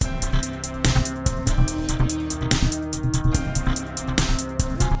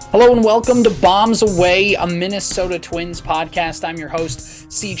Hello and welcome to Bombs Away, a Minnesota Twins podcast. I'm your host,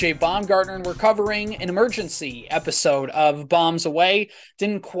 CJ Baumgartner, and we're covering an emergency episode of Bombs Away.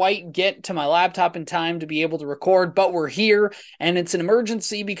 Didn't quite get to my laptop in time to be able to record, but we're here, and it's an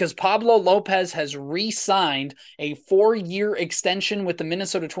emergency because Pablo Lopez has re-signed a 4-year extension with the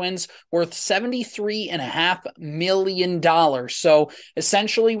Minnesota Twins worth $73.5 million. So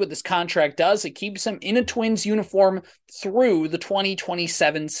essentially what this contract does, it keeps him in a Twins uniform through the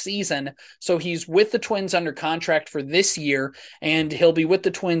 2027 season. So he's with the Twins under contract for this year, and he'll be with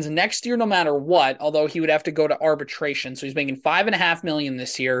the Twins next year no matter what, although he would have to go to arbitration. So he's making $5.5 million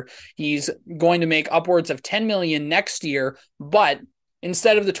this year. He's going to make upwards of $10 million next year, but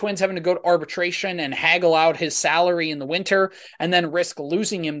instead of the Twins having to go to arbitration and haggle out his salary in the winter and then risk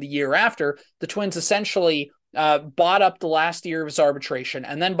losing him the year after, the Twins essentially bought up the last year of his arbitration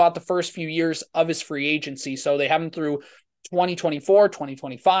and then bought the first few years of his free agency. So they have him through 2024,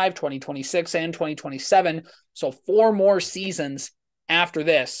 2025, 2026, and 2027. So 4 more seasons after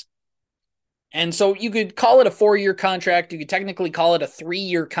this. And so you could call it a 4-year contract. You could technically call it a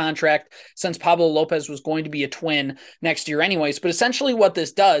 3-year contract since Pablo Lopez was going to be a Twin next year anyways. But essentially what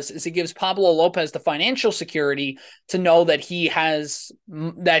this does is it gives Pablo Lopez the financial security to know that he's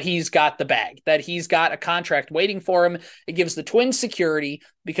got the bag, that he's got a contract waiting for him. It gives the Twins security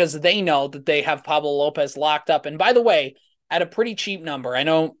because they know that they have Pablo Lopez locked up. And by the way, at a pretty cheap number. I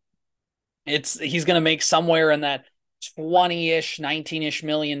know he's going to make somewhere in that 20-ish, 19-ish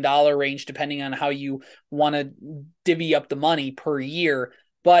 $million range, depending on how you want to divvy up the money per year.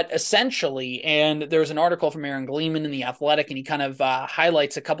 But essentially, and there's an article from Aaron Gleeman in The Athletic, and he kind of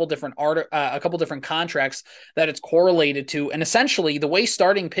highlights a couple different contracts that it's correlated to. And essentially, the way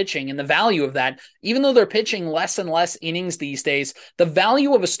starting pitching and the value of that, even though they're pitching less and less innings these days, the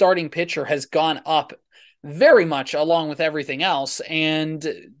value of a starting pitcher has gone up very much along with everything else. And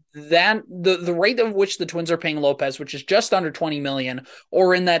that the rate of which the Twins are paying Lopez, which is just under $20 million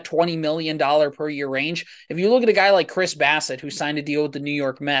or in that $20 million per year range. If you look at a guy like Chris Bassett, who signed a deal with the New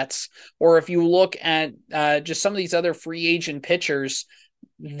York Mets, or if you look at just some of these other free agent pitchers,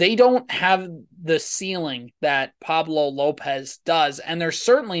 they don't have the ceiling that Pablo Lopez does, and they're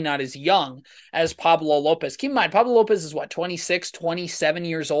certainly not as young as Pablo Lopez. Keep in mind, Pablo Lopez is 26, 27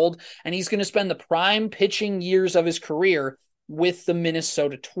 years old, and he's going to spend the prime pitching years of his career with the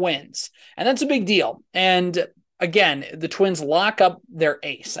Minnesota Twins. And that's a big deal. And again, the Twins lock up their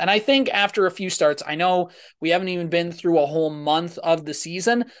ace. And I think after a few starts, I know we haven't even been through a whole month of the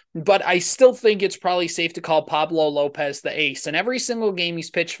season, but I still think it's probably safe to call Pablo Lopez the ace. And every single game he's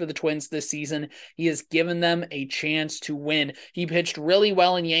pitched for the Twins this season, he has given them a chance to win. He pitched really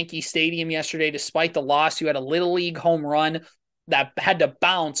well in Yankee Stadium yesterday, despite the loss. He had a Little League home run that had to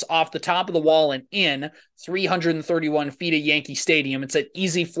bounce off the top of the wall and in 331 feet at Yankee Stadium. It's an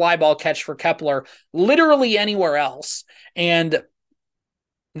easy fly ball catch for Kepler, literally anywhere else. And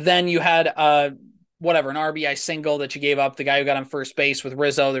then you had an RBI single that you gave up, the guy who got on first base with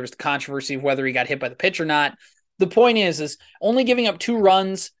Rizzo. There was the controversy of whether he got hit by the pitch or not. The point is only giving up 2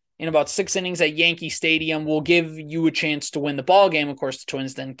 runs in about 6 innings at Yankee Stadium will give you a chance to win the ball game. Of course, the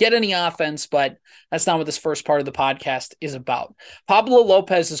Twins didn't get any offense, but that's not what this first part of the podcast is about. Pablo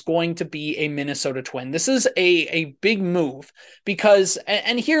Lopez is going to be a Minnesota Twin. This is a big move because,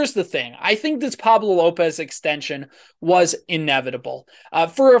 and here's the thing, I think this Pablo Lopez extension was inevitable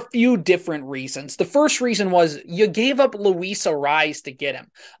for a few different reasons. The first reason was you gave up Luis Arraez to get him.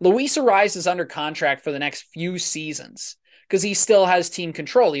 Luis Arraez is under contract for the next few seasons, because he still has team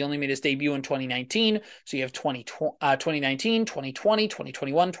control. He only made his debut in 2019. So you have 2019, 2020,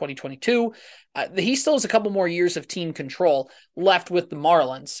 2021, 2022. He still has a couple more years of team control left with the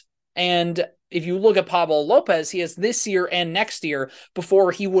Marlins. And if you look at Pablo Lopez, he has this year and next year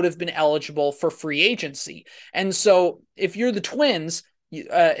before he would have been eligible for free agency. And so if you're the Twins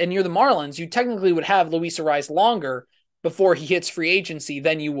and you're the Marlins, you technically would have Luis Arraez longer before he hits free agency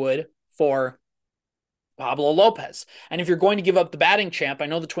than you would for Pablo Lopez. And if you're going to give up the batting champ, I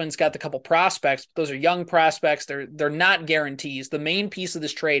know the Twins got the couple prospects, but those are young prospects. They're not guarantees. The main piece of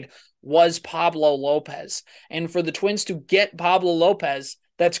this trade was Pablo Lopez. And for the Twins to get Pablo Lopez,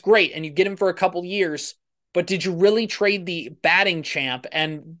 that's great. And you get him for a couple years, but did you really trade the batting champ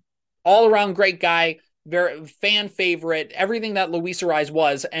and all around great guy, very fan favorite, everything that Luis Arraez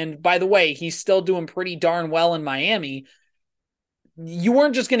was? And by the way, he's still doing pretty darn well in Miami. You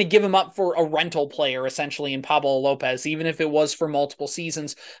weren't just going to give him up for a rental player, essentially, in Pablo Lopez, even if it was for multiple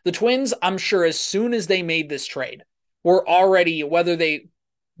seasons. The Twins, I'm sure, as soon as they made this trade, were already, whether they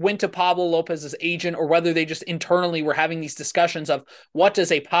went to Pablo Lopez's agent or whether they just internally were having these discussions of what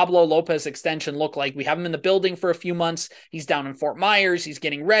does a Pablo Lopez extension look like. We have him in the building for a few months. He's down in Fort Myers. He's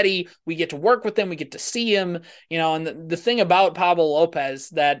getting ready. We get to work with him. We get to see him, and the thing about Pablo Lopez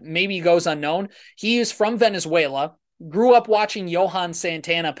that maybe goes unknown, he is from Venezuela, grew up watching Johan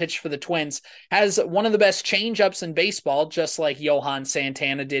Santana pitch for the Twins, has one of the best changeups in baseball, just like Johan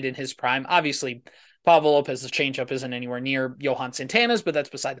Santana did in his prime. Obviously, Pablo Lopez's changeup isn't anywhere near Johan Santana's, but that's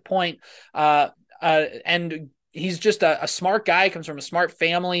beside the point. And he's just a smart guy, comes from a smart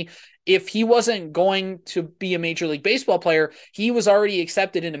family. If he wasn't going to be a Major League Baseball player, he was already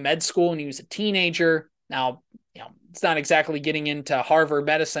accepted into med school when he was a teenager. Now, it's not exactly getting into Harvard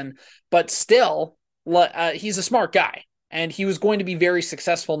medicine, but still, he's a smart guy. And he was going to be very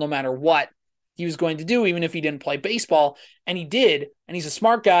successful no matter what he was going to do, even if he didn't play baseball. And he did. And he's a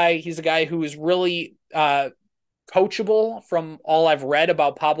smart guy. He's a guy who is really coachable from all I've read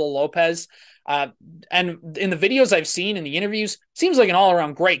about Pablo Lopez. And in the videos I've seen, in the interviews, seems like an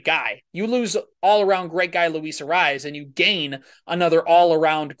all-around great guy. You lose all-around great guy Luis Arraez, and you gain another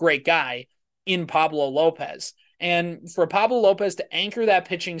all-around great guy in Pablo Lopez. And for Pablo Lopez to anchor that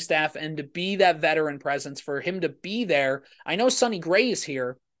pitching staff and to be that veteran presence, for him to be there, I know Sonny Gray is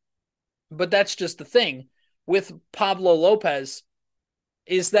here, but that's just the thing with Pablo Lopez,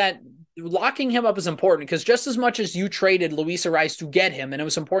 is that locking him up is important, because just as much as you traded Luis Arraez to get him, and it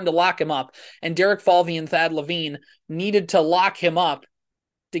was important to lock him up, and Derek Falvey and Thad Levine needed to lock him up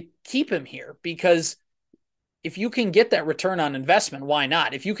to keep him here, because if you can get that return on investment, why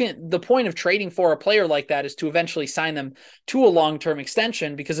not? If you can, the point of trading for a player like that is to eventually sign them to a long-term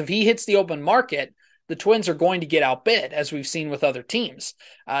extension, because if he hits the open market, the Twins are going to get outbid, as we've seen with other teams.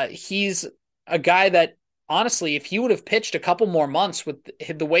 He's a guy that, honestly, if he would have pitched a couple more months with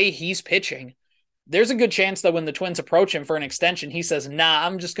the way he's pitching, there's a good chance that when the Twins approach him for an extension, he says, nah,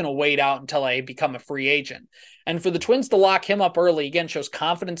 I'm just going to wait out until I become a free agent. And for the Twins to lock him up early, again, shows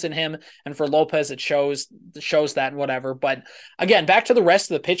confidence in him. And for Lopez, it shows that and whatever. But again, back to the rest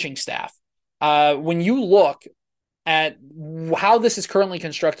of the pitching staff. When you look at how this is currently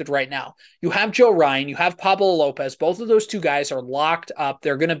constructed right now, you have Joe Ryan, you have Pablo Lopez. Both of those two guys are locked up.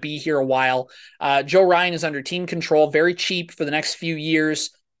 They're going to be here a while. Joe Ryan is under team control, very cheap for the next few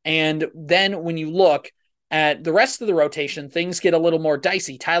years. And then when you look at the rest of the rotation, things get a little more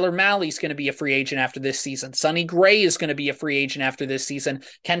dicey. Tyler Mahle's going to be a free agent after this season. Sonny Gray is going to be a free agent after this season.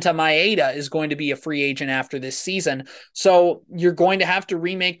 Kenta Maeda is going to be a free agent after this season. So you're going to have to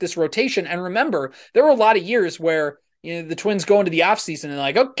remake this rotation. And remember, there were a lot of years where the Twins go into the offseason and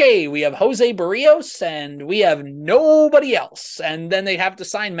like, okay, we have Jose Barrios and we have nobody else. And then they have to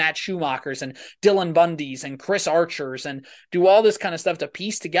sign Matt Schumachers and Dylan Bundys and Chris Archers and do all this kind of stuff to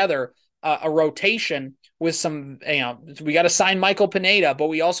piece together a rotation with some, we got to sign Michael Pineda, but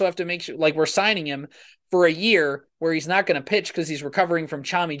we also have to make sure like we're signing him for a year where he's not going to pitch because he's recovering from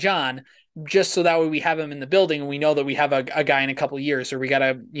Tommy John, just so that way we have him in the building and we know that we have a guy in a couple of years, or we got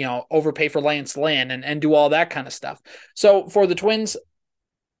to, overpay for Lance Lynn and do all that kind of stuff. So for the Twins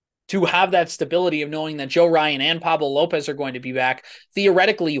to have that stability of knowing that Joe Ryan and Pablo Lopez are going to be back,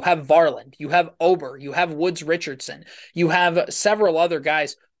 theoretically, you have Varland, you have Ober, you have Woods Richardson, you have several other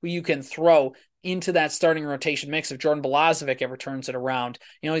guys who you can throw into that starting rotation mix if Jordan Balazovic ever turns it around.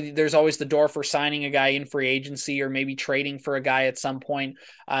 There's always the door for signing a guy in free agency or maybe trading for a guy at some point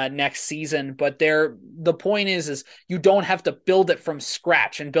next season. But the point is you don't have to build it from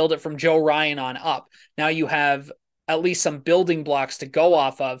scratch and build it from Joe Ryan on up. Now you have at least some building blocks to go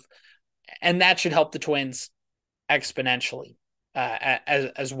off of, and that should help the Twins exponentially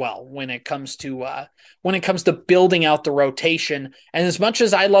as well when it comes to building out the rotation. And as much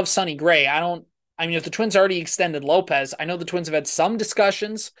as I love Sonny Gray, if the Twins already extended Lopez, I know the Twins have had some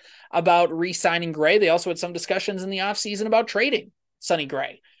discussions about re-signing Gray. They also had some discussions in the offseason about trading Sonny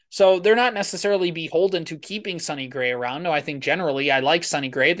Gray. So they're not necessarily beholden to keeping Sonny Gray around. No, I think generally I like Sonny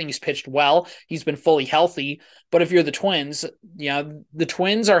Gray. I think he's pitched well. He's been fully healthy. But if you're the Twins, the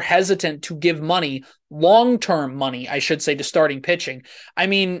Twins are hesitant to give money, long-term money, I should say, to starting pitching. I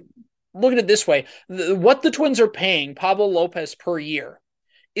mean, look at it this way. What the Twins are paying Pablo Lopez per year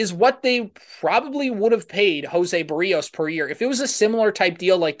is what they probably would have paid Jose Barrios per year. If it was a similar type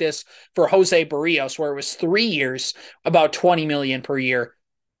deal like this for Jose Barrios, where it was 3 years, about $20 million per year,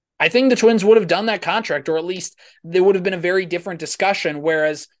 I think the Twins would have done that contract, or at least there would have been a very different discussion.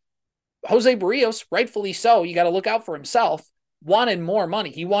 Whereas Jose Barrios, rightfully so, you got to look out for himself, wanted more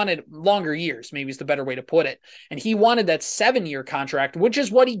money. He wanted longer years, maybe is the better way to put it. And he wanted that 7-year contract, which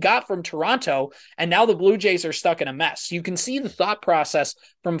is what he got from Toronto. And now the Blue Jays are stuck in a mess. You can see the thought process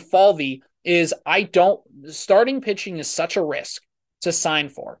from Falvey is starting pitching is such a risk. to sign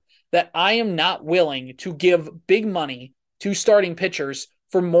for, that I am not willing to give big money to starting pitchers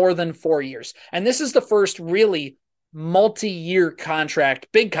for more than 4 years. And this is the first really multi-year contract,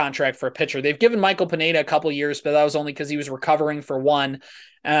 big contract for a pitcher. They've given Michael Pineda a couple years, but that was only because he was recovering for one.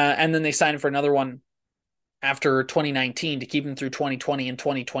 And then they signed him for another one after 2019 to keep him through 2020 and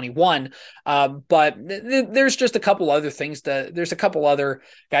 2021. But there's just a couple other things there's a couple other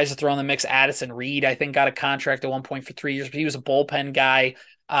guys to throw in the mix. Addison Reed, I think, got a contract at one point for 3 years, but he was a bullpen guy.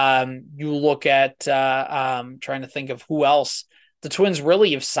 You look at trying to think of who else the Twins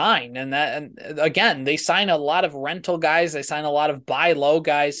really have signed. And again, they sign a lot of rental guys. They sign a lot of buy low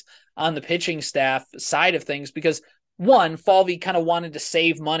guys on the pitching staff side of things because one, Falvey kind of wanted to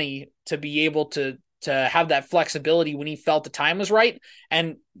save money to be able to have that flexibility when he felt the time was right.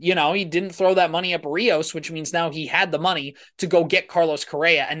 And, he didn't throw that money up Rios, which means now he had the money to go get Carlos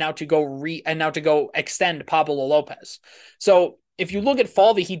Correa and now to go extend Pablo Lopez. So if you look at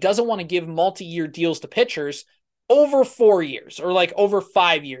Falvey, he doesn't want to give multi-year deals to pitchers over 4 years or like over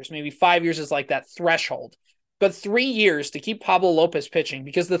 5 years. Maybe 5 years is like that threshold, but 3 years to keep Pablo Lopez pitching.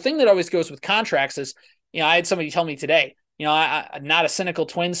 Because the thing that always goes with contracts is, I had somebody tell me today, I'm not a cynical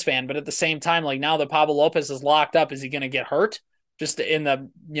Twins fan, but at the same time, like now that Pablo Lopez is locked up, is he going to get hurt? Just in the,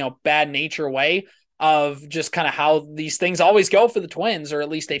 bad nature way of just kind of how these things always go for the Twins, or at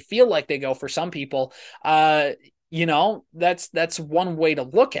least they feel like they go for some people. That's one way to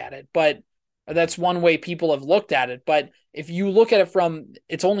look at it, but that's one way people have looked at it. But if you look at it from,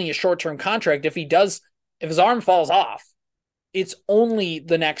 it's only a short-term contract. If his arm falls off, it's only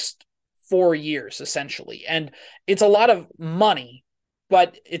the next 4 years essentially. And it's a lot of money,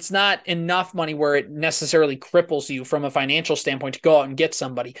 but it's not enough money where it necessarily cripples you from a financial standpoint to go out and get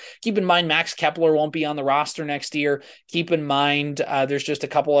somebody. Keep in mind, Max Kepler won't be on the roster next year. Keep in mind, there's just a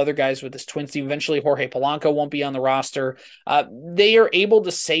couple other guys with this Twins team. Eventually, Jorge Polanco won't be on the roster. They are able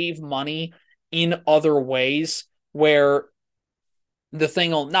to save money in other ways where the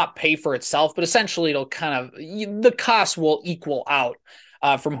thing will not pay for itself, but essentially it'll the cost will equal out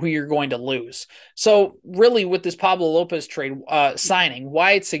from who you're going to lose. So really with this Pablo Lopez trade signing,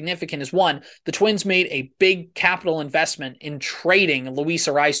 why it's significant is one, the Twins made a big capital investment in trading Luis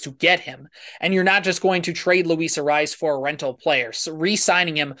Arraez to get him. And you're not just going to trade Luis Arraez for a rental player. So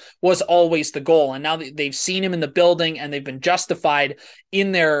re-signing him was always the goal. And now they've seen him in the building and they've been justified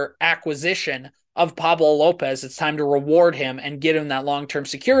in their acquisition of Pablo Lopez. It's time to reward him and get him that long-term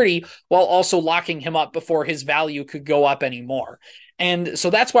security while also locking him up before his value could go up anymore. And so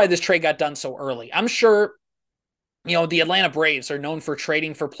that's why this trade got done so early. I'm sure, the Atlanta Braves are known for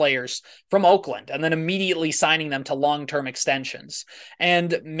trading for players from Oakland and then immediately signing them to long-term extensions.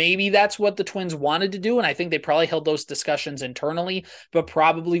 And maybe that's what the Twins wanted to do. And I think they probably held those discussions internally, but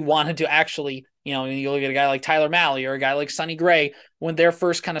probably wanted to actually, you look at a guy like Tyler Mahle or a guy like Sonny Gray, when their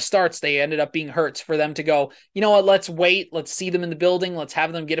first kind of starts, they ended up being hurts for them to go, you know what, let's wait. Let's see them in the building. Let's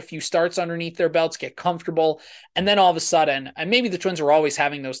have them get a few starts underneath their belts, get comfortable. And then all of a sudden, and maybe the Twins were always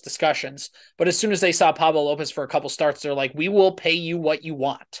having those discussions, but as soon as they saw Pablo Lopez for a couple starts, they're like, we will pay you what you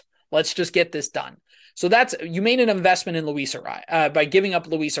want. Let's just get this done. So you made an investment in Luis Arraez by giving up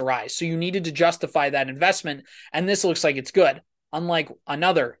Luis Arraez. So you needed to justify that investment. And this looks like it's good. Unlike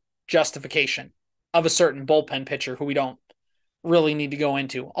another justification of a certain bullpen pitcher who we don't really need to go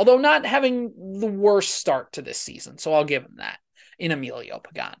into, although not having the worst start to this season. So I'll give him that in Emilio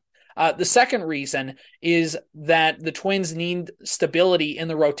Pagan. The second reason is that the Twins need stability in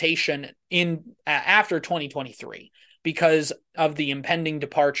the rotation after 2023 because of the impending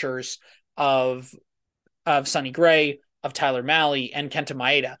departures of Sonny Gray, of Tyler Mahle, and Kenta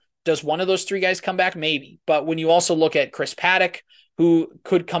Maeda. Does one of those three guys come back? Maybe. But when you also look at Chris Paddock, who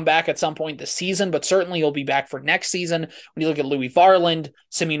could come back at some point this season, but certainly he'll be back for next season. When you look at Louis Varland,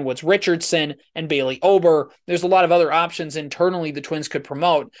 Simeon Woods-Richardson, and Bailey Ober, there's a lot of other options internally the Twins could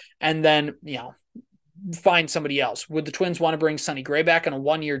promote and then, find somebody else. Would the Twins want to bring Sonny Gray back on a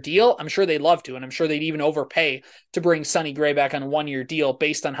 1-year deal? I'm sure they'd love to, and I'm sure they'd even overpay to bring Sonny Gray back on a 1-year deal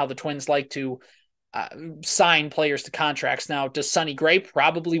based on how the Twins like to sign players to contracts. Now, does Sonny Gray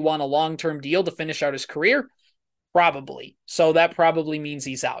probably want a long-term deal to finish out his career? Probably. So that probably means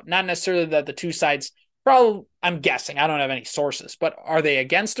he's out. Not necessarily that the two sides I'm guessing, I don't have any sources, but are they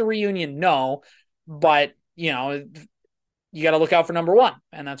against a reunion? No, but you got to look out for number one,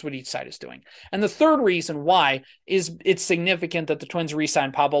 and that's what each side is doing. And the third reason why is it's significant that the Twins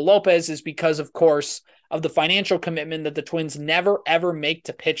re-signed Pablo Lopez is because, of course, of the financial commitment that the Twins never, ever make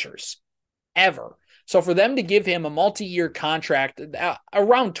to pitchers. Ever. So for them to give him a multi-year contract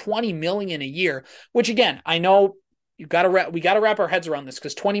around $20 million a year, which again, I know we got to wrap our heads around this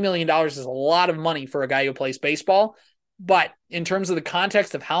because $20 million is a lot of money for a guy who plays baseball. But in terms of the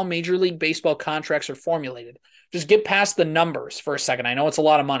context of how Major League Baseball contracts are formulated, just get past the numbers for a second. I know it's a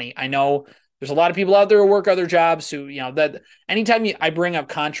lot of money. I know there's a lot of people out there who work other jobs who, that anytime I bring up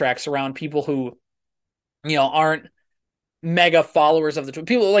contracts around people who, aren't mega followers of the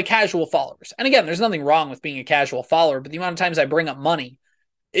people, like casual followers. And again, there's nothing wrong with being a casual follower, but the amount of times I bring up money,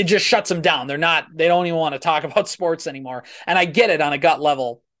 it just shuts them down. They don't even want to talk about sports anymore. And I get it on a gut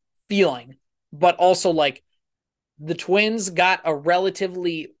level feeling, but also like the Twins got a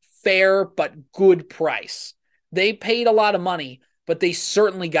relatively fair but good price. They paid a lot of money, but they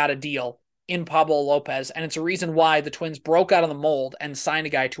certainly got a deal in Pablo Lopez, and it's a reason why the Twins broke out of the mold and signed a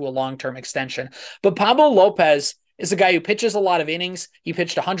guy to a long-term extension. But Pablo Lopez is a guy who pitches a lot of innings. He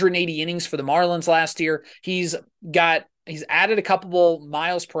pitched 180 innings for the Marlins last year. He's added a couple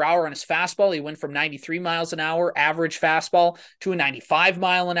miles per hour on his fastball. He went from 93 miles an hour average fastball to a 95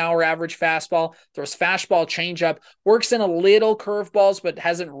 mile an hour average fastball. Throws fastball, changeup, works in a little curveballs, but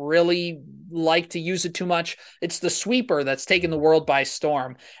hasn't really liked to use it too much. It's the sweeper that's taken the world by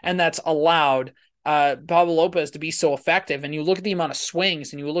storm, and that's allowed Pablo Lopez to be so effective. And you look at the amount of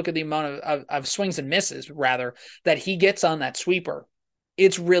swings, and you look at the amount of swings and misses, rather, that he gets on that sweeper.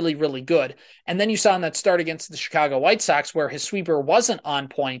 It's really, really good. And then you saw in that start against the Chicago White Sox where his sweeper wasn't on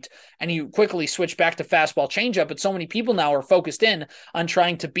point, and you quickly switch back to fastball changeup. But so many people now are focused in on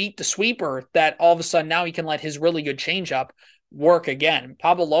trying to beat the sweeper that all of a sudden now he can let his really good changeup work again.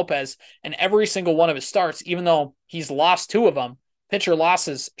 Pablo Lopez, and every single one of his starts, even though he's lost two of them, pitcher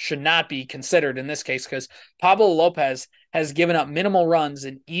losses should not be considered in this case because Pablo Lopez has given up minimal runs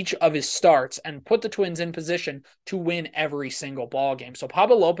in each of his starts and put the Twins in position to win every single ball game. So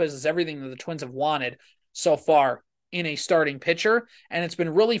Pablo Lopez is everything that the Twins have wanted so far in a starting pitcher, and it's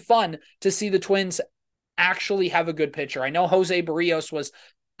been really fun to see the Twins actually have a good pitcher. I know Jose Barrios was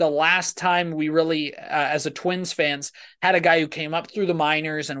the last time we really, as a Twins fans, had a guy who came up through the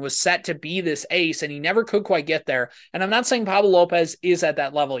minors and was set to be this ace, and he never could quite get there. And I'm not saying Pablo Lopez is at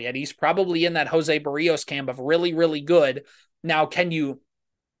that level yet. He's probably in that Jose Barrios camp of really, really good. Now, can you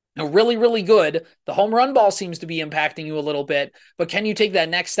really, really good? The home run ball seems to be impacting you a little bit, but can you take that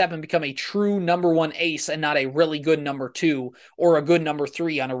next step and become a true number one ace and not a really good number two or a good number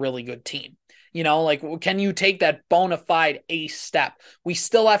three on a really good team? Can you take that bona fide ace step? We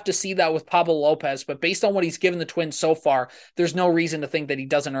still have to see that with Pablo Lopez, but based on what he's given the Twins so far, there's no reason to think that he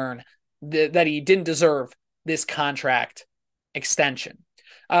doesn't that he didn't deserve this contract extension.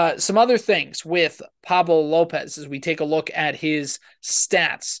 Some other things with Pablo Lopez as we take a look at his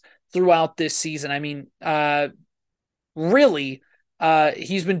stats throughout this season. I mean, really,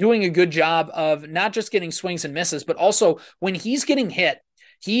 he's been doing a good job of not just getting swings and misses, but also when he's getting hit,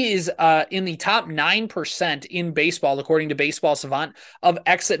 he is in the top 9% in baseball, according to Baseball Savant, of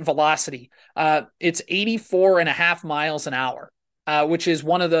exit velocity. It's 84.5 miles an hour, which is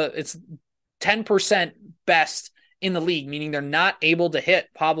it's 10% best in the league, meaning they're not able to hit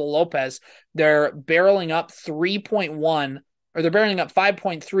Pablo Lopez. They're barreling up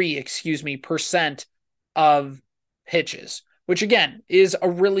 5.3, percent of pitches, which again is a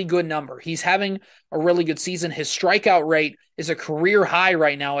really good number. He's having a really good season. His strikeout rate is a career high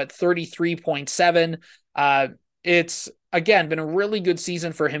right now at 33.7. It's again been a really good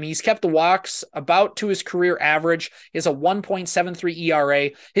season for him. He's kept the walks about to his career average. He has a 1.73 ERA.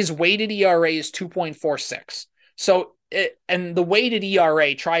 His weighted ERA is 2.46. So and the weighted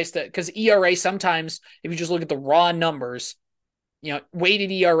ERA tries to, because ERA sometimes, if you just look at the raw numbers,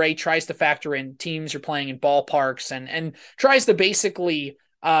 weighted ERA tries to factor in teams you're playing in ballparks and tries to basically,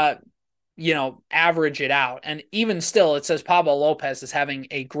 average it out. And even still, it says Pablo Lopez is having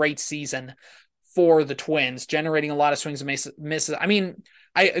a great season for the Twins, generating a lot of swings and misses. I mean,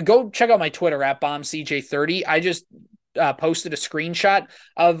 I go check out my Twitter at BombCJ30. I just posted a screenshot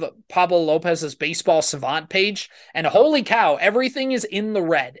of Pablo Lopez's Baseball Savant page, and holy cow, everything is in the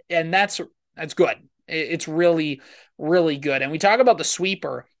red, and that's good. It's really, really good. And we talk about the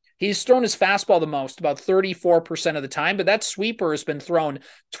sweeper. He's thrown his fastball the most, about 34% of the time, but that sweeper has been thrown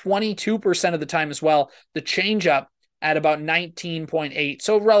 22% of the time as well. The changeup at about 19.8,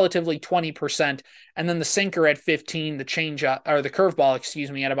 so relatively 20%, and then the sinker at 15, the changeup or the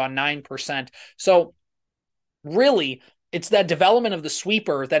curveball, at about 9%. So really, it's that development of the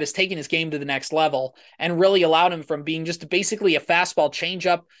sweeper that has taken his game to the next level and really allowed him from being just basically a fastball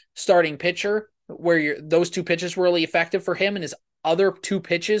changeup starting pitcher, where those two pitches were really effective for him, and his other two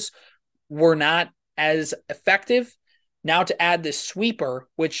pitches were not as effective. Now to add this sweeper,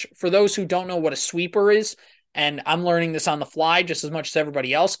 which for those who don't know what a sweeper is, and I'm learning this on the fly just as much as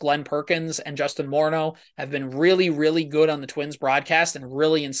everybody else, Glenn Perkins and Justin Morneau have been really, really good on the Twins broadcast and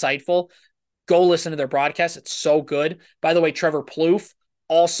really insightful. Go listen to their broadcast. It's so good. By the way, Trevor Plouffe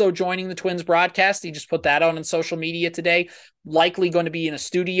also joining the Twins broadcast. He just put that out on social media today. Likely going to be in a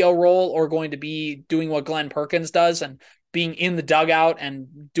studio role or going to be doing what Glenn Perkins does and being in the dugout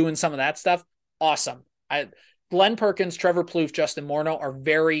and doing some of that stuff. Awesome. Glenn Perkins, Trevor Plouffe, Justin Morneau are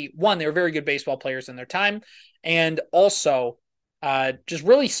they were very good baseball players in their time. And also just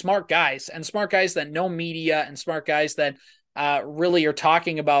really smart guys and smart guys that know media and smart guys that really are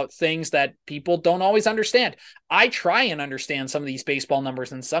talking about things that people don't always understand. I try and understand some of these baseball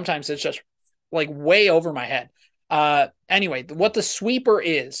numbers, and sometimes it's just like way over my head. Anyway, what the sweeper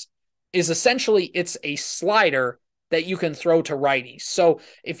is essentially it's a slider that you can throw to righties. So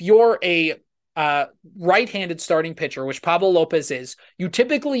if you're a right-handed starting pitcher, which Pablo Lopez is, you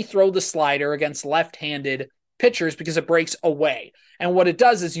typically throw the slider against left-handed pitchers because it breaks away. And what it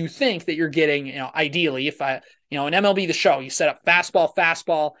does is you think that you're getting, ideally, if in MLB The Show, you set up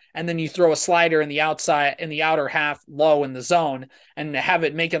fastball, and then you throw a slider in the outer half low in the zone and have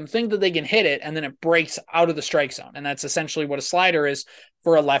it make them think that they can hit it, and then it breaks out of the strike zone. And that's essentially what a slider is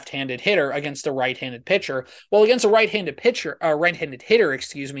for a left-handed hitter against a right-handed pitcher. Well, against a right-handed hitter,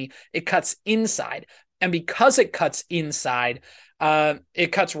 it cuts inside. And because it cuts inside,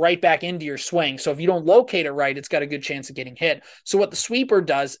 it cuts right back into your swing. So if you don't locate it right, it's got a good chance of getting hit. So what the sweeper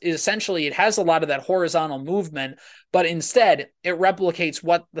does is essentially it has a lot of that horizontal movement, but instead it replicates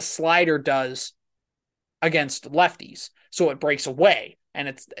what the slider does against lefties. So it breaks away and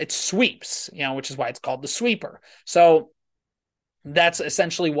it sweeps, which is why it's called the sweeper. So that's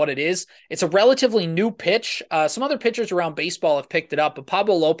essentially what it is. It's a relatively new pitch. Some other pitchers around baseball have picked it up, but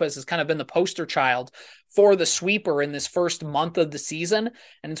Pablo Lopez has kind of been the poster child for the sweeper in this first month of the season.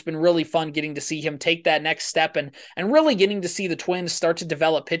 And it's been really fun getting to see him take that next step and really getting to see the Twins start to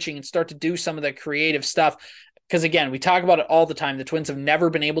develop pitching and start to do some of the creative stuff. Because again, we talk about it all the time. The Twins have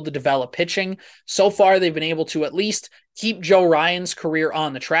never been able to develop pitching. So far, they've been able to at least keep Joe Ryan's career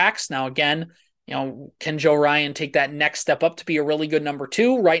on the tracks. Now, again, can Joe Ryan take that next step up to be a really good number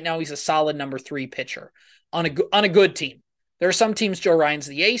 2? Right now, he's a solid number 3 pitcher on a good team. There are some teams Joe Ryan's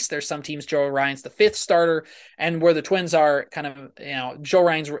the ace. There's some teams Joe Ryan's the 5th starter. And where the Twins are kind of, Joe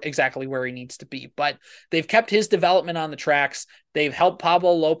Ryan's exactly where he needs to be. But they've kept his development on the tracks. They've helped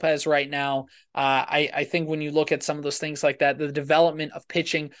Pablo Lopez right now. I think when you look at some of those things like that, the development of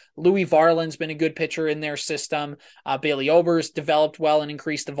pitching, Louis Varland's been a good pitcher in their system. Bailey Ober's developed well and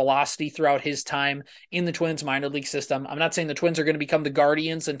increased the velocity throughout his time in the Twins minor league system. I'm not saying the Twins are going to become the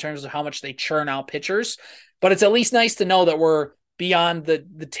Guardians in terms of how much they churn out pitchers, but it's at least nice to know that we're beyond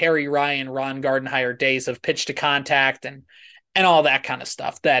the Terry Ryan, Ron Gardenhire days of pitch to contact and all that kind of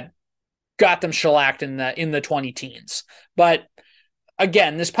stuff that got them shellacked in the 20 teens. But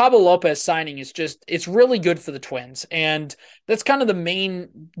again, this Pablo Lopez signing is it's really good for the Twins. And that's kind of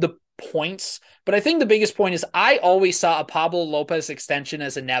the points. But I think the biggest point is I always saw a Pablo Lopez extension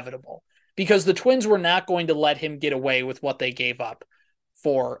as inevitable because the Twins were not going to let him get away with what they gave up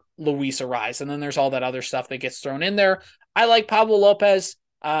for Luis Ariz. And then there's all that other stuff that gets thrown in there. I like Pablo Lopez.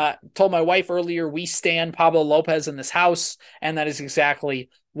 Told my wife earlier, we stand Pablo Lopez in this house. And that is exactly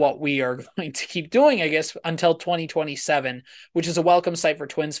what we are going to keep doing, I guess, until 2027, which is a welcome sight for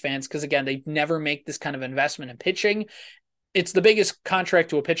Twins fans. Because again, they never make this kind of investment in pitching. It's the biggest contract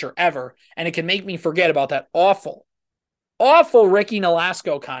to a pitcher ever. And it can make me forget about that awful Ricky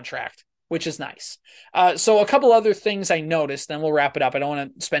Nolasco contract, which is nice. So a couple other things I noticed, then we'll wrap it up. I don't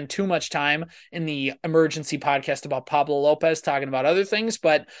want to spend too much time in the emergency podcast about Pablo Lopez talking about other things,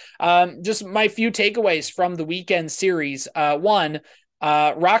 but just my few takeaways from the weekend series. One,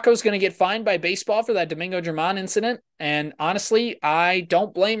 Rocco's going to get fined by baseball for that Domingo Germán incident. And honestly, I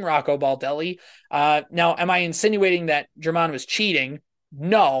don't blame Rocco Baldelli. Now, am I insinuating that Germán was cheating?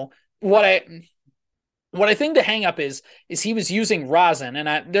 No. What I think the hang up is he was using rosin,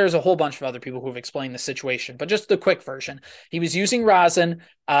 and there's a whole bunch of other people who've explained the situation, but just the quick version. He was using rosin,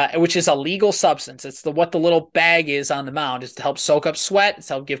 which is a legal substance. It's what the little bag is on the mound. It's to help soak up sweat. It's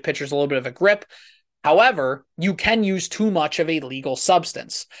to help give pitchers a little bit of a grip. However, you can use too much of a legal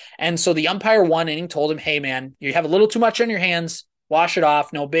substance. And so the umpire one inning told him, hey, man, you have a little too much on your hands. Wash it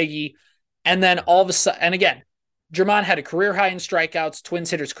off. No biggie. And then all of a sudden, and again, Germán had a career high in strikeouts.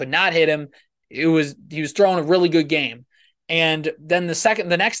 Twins hitters could not hit him. He was throwing a really good game. And then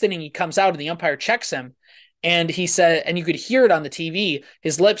the next inning he comes out and the umpire checks him. And he said, and you could hear it on the TV,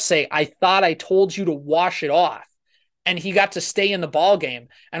 his lips say, I thought I told you to wash it off. And he got to stay in the ball game.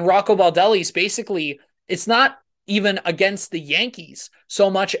 And Rocco Baldelli's basically, it's not even against the Yankees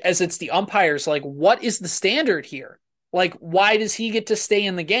so much as it's the umpires. Like, what is the standard here? Like, why does he get to stay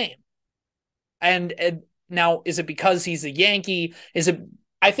in the game? And now, is it because he's a Yankee? Is it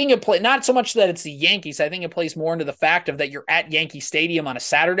I think it play not so much that it's the Yankees. I think it plays more into the fact of that you're at Yankee Stadium on a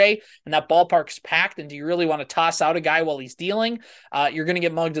Saturday and that ballpark's packed. And do you really want to toss out a guy while he's dealing? You're going to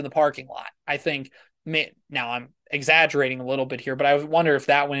get mugged in the parking lot. I think. Now I'm exaggerating a little bit here, but I wonder if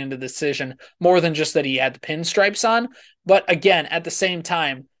that went into the decision more than just that he had the pinstripes on. But again, at the same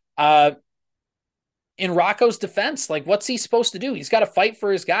time, in Rocco's defense, like what's he supposed to do? He's got to fight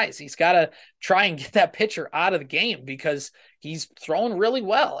for his guys. He's got to try and get that pitcher out of the game because he's throwing really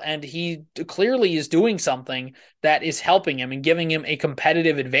well and he clearly is doing something that is helping him and giving him a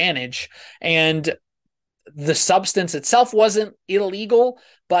competitive advantage. And the substance itself wasn't illegal,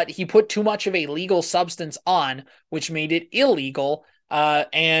 but he put too much of a legal substance on, which made it illegal.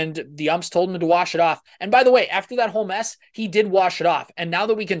 And the umps told him to wash it off. And by the way, after that whole mess, he did wash it off. And now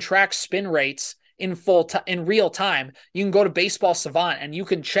that we can track spin rates in real time, you can go to Baseball Savant and you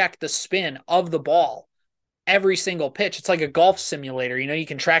can check the spin of the ball every single pitch. It's like a golf simulator. You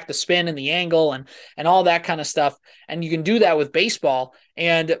can track the spin and the angle and all that kind of stuff. And you can do that with baseball.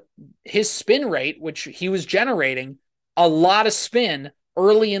 And his spin rate, which he was generating a lot of spin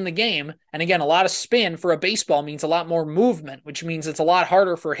early in the game. And again, a lot of spin for a baseball means a lot more movement, which means it's a lot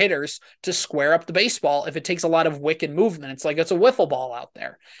harder for hitters to square up the baseball if it takes a lot of wicked movement. It's like it's a wiffle ball out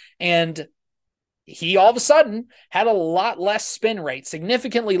there. And he all of a sudden had a lot less spin rate,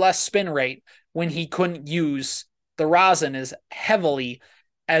 significantly less spin rate when he couldn't use the rosin as heavily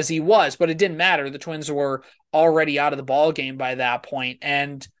as he was, but it didn't matter. The Twins were already out of the ball game by that point,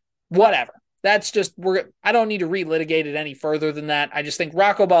 and whatever. That's just, I don't need to relitigate it any further than that. I just think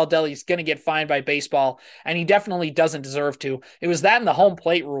Rocco Baldelli is going to get fined by baseball, and he definitely doesn't deserve to. It was that and the home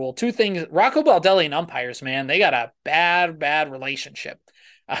plate rule. Two things, Rocco Baldelli and umpires, man, they got a bad relationship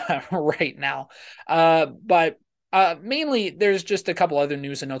right now. But mainly there's just a couple other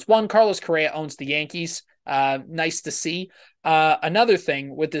news and notes. One, Carlos Correa owns the Yankees. Nice to see. Another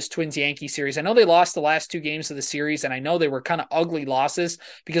thing with this Twins-Yankee series, I know they lost the last two games of the series, and I know they were kind of ugly losses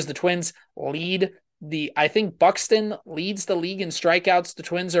because the Twins I think Buxton leads the league in strikeouts. The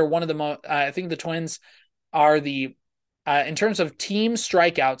Twins are one of the most, I think the Twins are in terms of team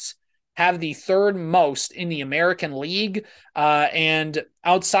strikeouts, have the third most in the American League. And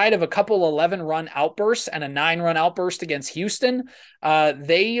outside of a couple 11-run outbursts and a 9-run outburst against Houston,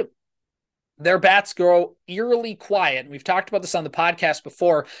 their bats grow eerily quiet. We've talked about this on the podcast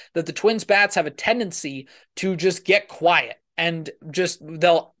before, that the Twins bats have a tendency to just get quiet and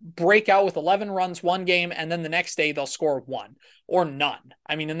they'll break out with 11 runs one game, and then the next day they'll score one or none.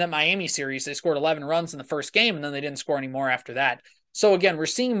 I mean, in the Miami series, they scored 11 runs in the first game, and then they didn't score any more after that. So again, we're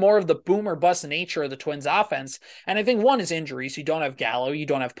seeing more of the boom or bust nature of the Twins offense. And I think one is injuries. You don't have Gallo, you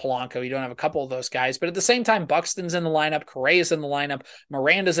don't have Polanco, you don't have a couple of those guys. But at the same time, Buxton's in the lineup, Correa's in the lineup,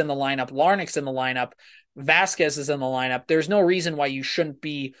 Miranda's in the lineup, Larnach's in the lineup, Vasquez is in the lineup. There's no reason why you shouldn't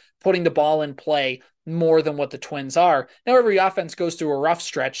be putting the ball in play more than what the Twins are. Now, every offense goes through a rough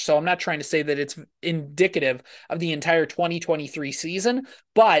stretch, so I'm not trying to say that it's indicative of the entire 2023 season,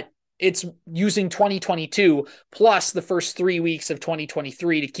 but it's using 2022 plus the first 3 weeks of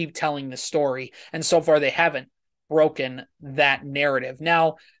 2023 to keep telling the story. And so far, they haven't broken that narrative.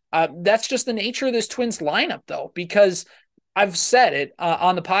 Now, that's just the nature of this Twins lineup, though, because I've said it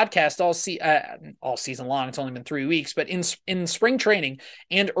on the podcast all season long. It's only been 3 weeks, but in spring training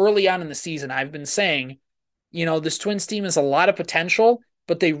and early on in the season, I've been saying, this Twins team has a lot of potential,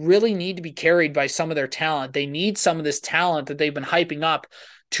 but they really need to be carried by some of their talent. They need some of this talent that they've been hyping up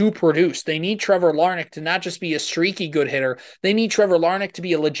to produce. They need Trevor Larnach to not just be a streaky good hitter. They need Trevor Larnach to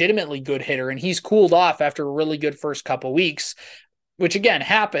be a legitimately good hitter, and he's cooled off after a really good first couple weeks, which again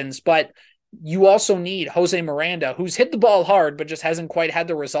happens, but you also need Jose Miranda, who's hit the ball hard, but just hasn't quite had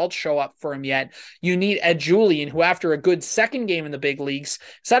the results show up for him yet. You need Ed Julian, who after a good second game in the big leagues,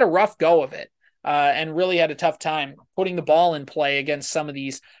 has had a rough go of it. And really had a tough time putting the ball in play against some of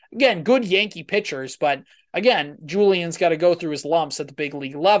these, again, good Yankee pitchers. But again, Julian's got to go through his lumps at the big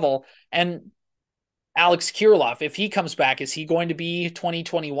league level. And Alex Kirilloff, if he comes back, is he going to be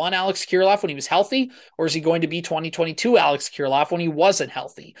 2021 Alex Kirilloff when he was healthy? Or is he going to be 2022 Alex Kirilloff when he wasn't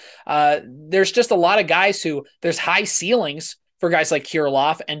healthy? There's just a lot of guys there's high ceilings for guys like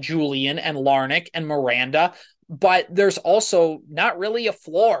Kirilloff and Julian and Larnach and Miranda, but there's also not really a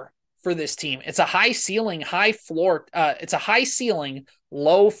floor for this team. It's a high ceiling, high floor. It's a high ceiling,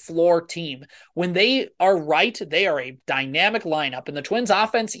 low floor team. When they are right, they are a dynamic lineup. And the Twins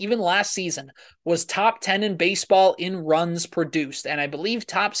offense, even last season, was top 10 in baseball in runs produced. And I believe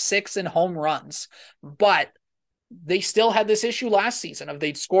top 6 in home runs. But they still had this issue last season of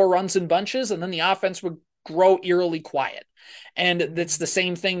they'd score runs in bunches and then the offense would grow eerily quiet. And it's the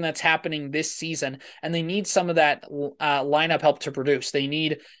same thing that's happening this season. And they need some of that lineup help to produce. They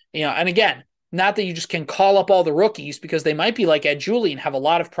need, and again, not that you just can call up all the rookies, because they might be like Ed Julian, have a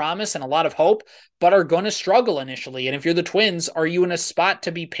lot of promise and a lot of hope, but are going to struggle initially. And if you're the Twins, are you in a spot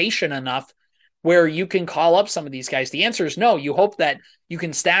to be patient enough where you can call up some of these guys? The answer is no. You hope that you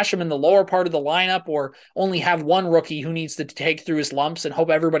can stash them in the lower part of the lineup, or only have one rookie who needs to take through his lumps and hope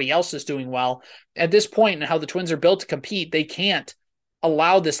everybody else is doing well. At this point in how the Twins are built to compete, they can't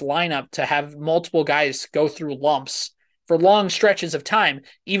allow this lineup to have multiple guys go through lumps for long stretches of time,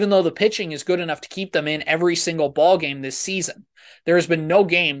 even though the pitching is good enough to keep them in every single ball game this season. There has been no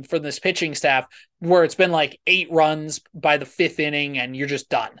game for this pitching staff where it's been like 8 runs by the 5th inning and you're just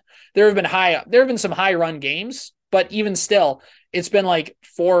done. There have been some high run games, but even still, it's been like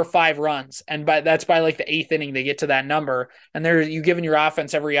 4 or 5 runs, and that's by like the 8th inning they get to that number, and you've given your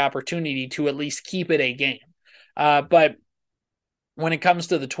offense every opportunity to at least keep it a game. But when it comes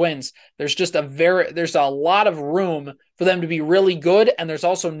to the Twins, there's a lot of room for them to be really good, and there's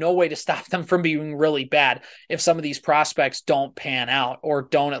also no way to stop them from being really bad if some of these prospects don't pan out, or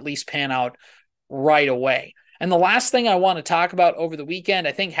don't at least pan out right away. And the last thing I want to talk about over the weekend,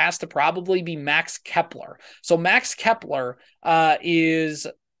 I think, has to probably be Max Kepler. So Max Kepler is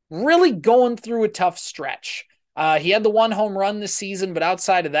really going through a tough stretch. He had the 1 home run this season, but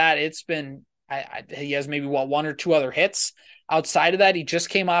outside of that, it's been he has maybe 1 or 2 other hits. Outside of that, he just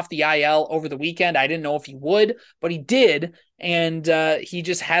came off the IL over the weekend. I didn't know if he would, but he did, and he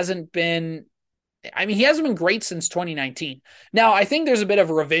just hasn't been. He hasn't been great since 2019. Now, I think there's a bit of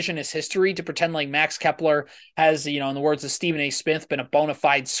a revisionist history to pretend like Max Kepler has, in the words of Stephen A. Smith, been a bona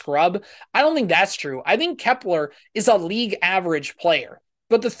fide scrub. I don't think that's true. I think Kepler is a league average player.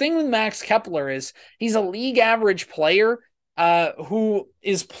 But the thing with Max Kepler is he's a league average player who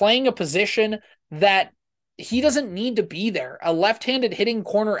is playing a position that he doesn't need to be there. A left-handed hitting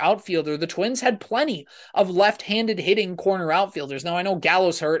corner outfielder. The Twins had plenty of left-handed hitting corner outfielders. Now, I know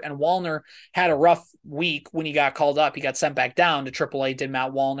Gallo's hurt, and Wallner had a rough week when he got called up. He got sent back down to AAA, did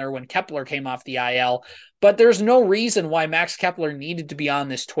Matt Wallner, when Kepler came off the IL. But there's no reason why Max Kepler needed to be on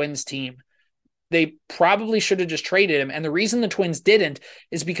this Twins team. They probably should have just traded him. And the reason the Twins didn't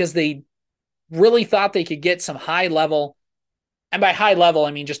is because they really thought they could get some high-level, and by high level,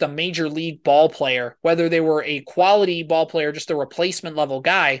 I mean just a major league ball player, whether they were a quality ball player, just a replacement level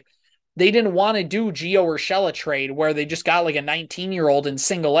guy. They didn't want to do Gio Urshela trade where they just got like a 19-year-old in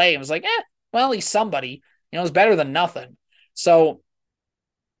single A and was like, well, he's somebody. It's better than nothing. So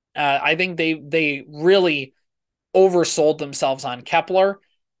I think they really oversold themselves on Kepler.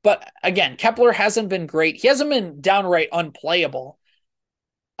 But again, Kepler hasn't been great. He hasn't been downright unplayable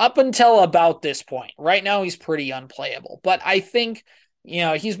up until about this point. Right now, he's pretty unplayable. But I think,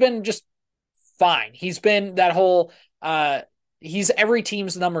 he's been just fine. He's been that whole, he's every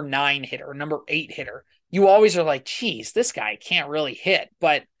team's number 9 hitter, number 8 hitter. You always are like, geez, this guy can't really hit.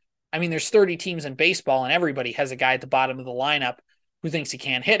 But, there's 30 teams in baseball, and everybody has a guy at the bottom of the lineup who thinks he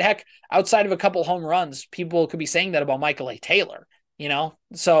can hit. Heck, outside of a couple home runs, people could be saying that about Michael A. Taylor,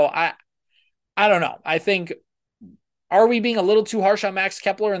 So I don't know. I think, are we being a little too harsh on Max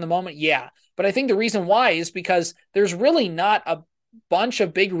Kepler in the moment? Yeah. But I think the reason why is because there's really not a bunch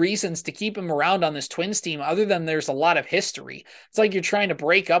of big reasons to keep him around on this Twins team other than there's a lot of history. It's like you're trying to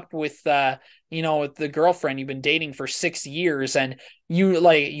break up with, with the girlfriend you've been dating for 6 years, and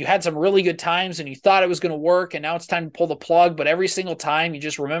you had some really good times and you thought it was going to work, and now it's time to pull the plug. But every single time you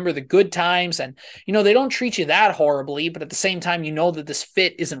just remember the good times, and, they don't treat you that horribly, but at the same time, that this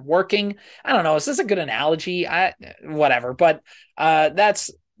fit isn't working. I don't know. Is this a good analogy? Whatever. But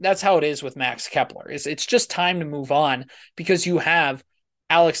that's how it is with Max Kepler. It's just time to move on, because you have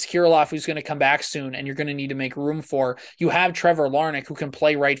Alex Kirilloff, who's going to come back soon, and you're going to need to make room for. You have Trevor Larnach, who can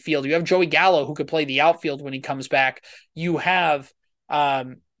play right field. You have Joey Gallo, who could play the outfield when he comes back. You have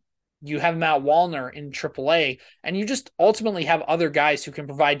Matt Wallner in AAA, and you just ultimately have other guys who can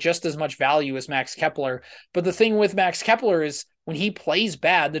provide just as much value as Max Kepler. But the thing with Max Kepler is when he plays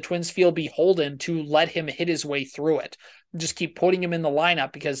bad, the Twins feel beholden to let him hit his way through it. Just keep putting him in the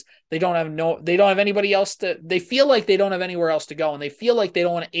lineup because they don't have anybody else they feel like they don't have anywhere else to go. And they feel like they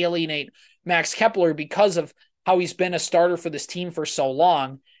don't want to alienate Max Kepler because of how he's been a starter for this team for so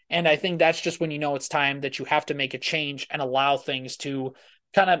long. And I think that's just when it's time that you have to make a change and allow things to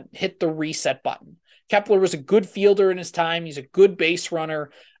kind of hit the reset button. Kepler was a good fielder in his time. He's a good base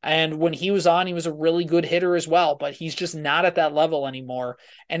runner. And when he was on, he was a really good hitter as well, but he's just not at that level anymore.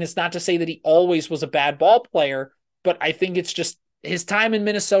 And it's not to say that he always was a bad ball player, but I think it's just his time in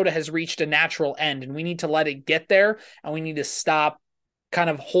Minnesota has reached a natural end, and we need to let it get there, and we need to stop kind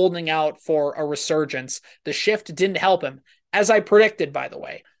of holding out for a resurgence. The shift didn't help him, as I predicted, by the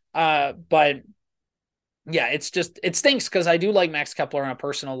way. But yeah, it stinks because I do like Max Kepler on a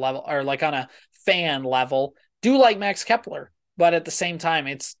personal level, or like on a fan level. Do like Max Kepler, but at the same time,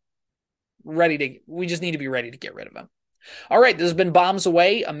 we just need to be ready to get rid of him. All right, this has been Bombs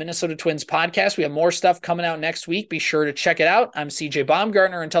Away, a Minnesota Twins podcast. We have more stuff coming out next week. Be sure to check it out. I'm CJ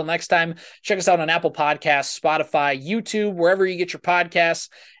Baumgartner. Until next time, check us out on Apple Podcasts, Spotify, YouTube, wherever you get your podcasts,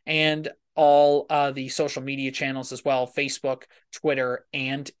 and all the social media channels as well, Facebook, Twitter,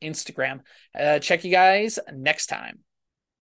 and Instagram. Check you guys next time.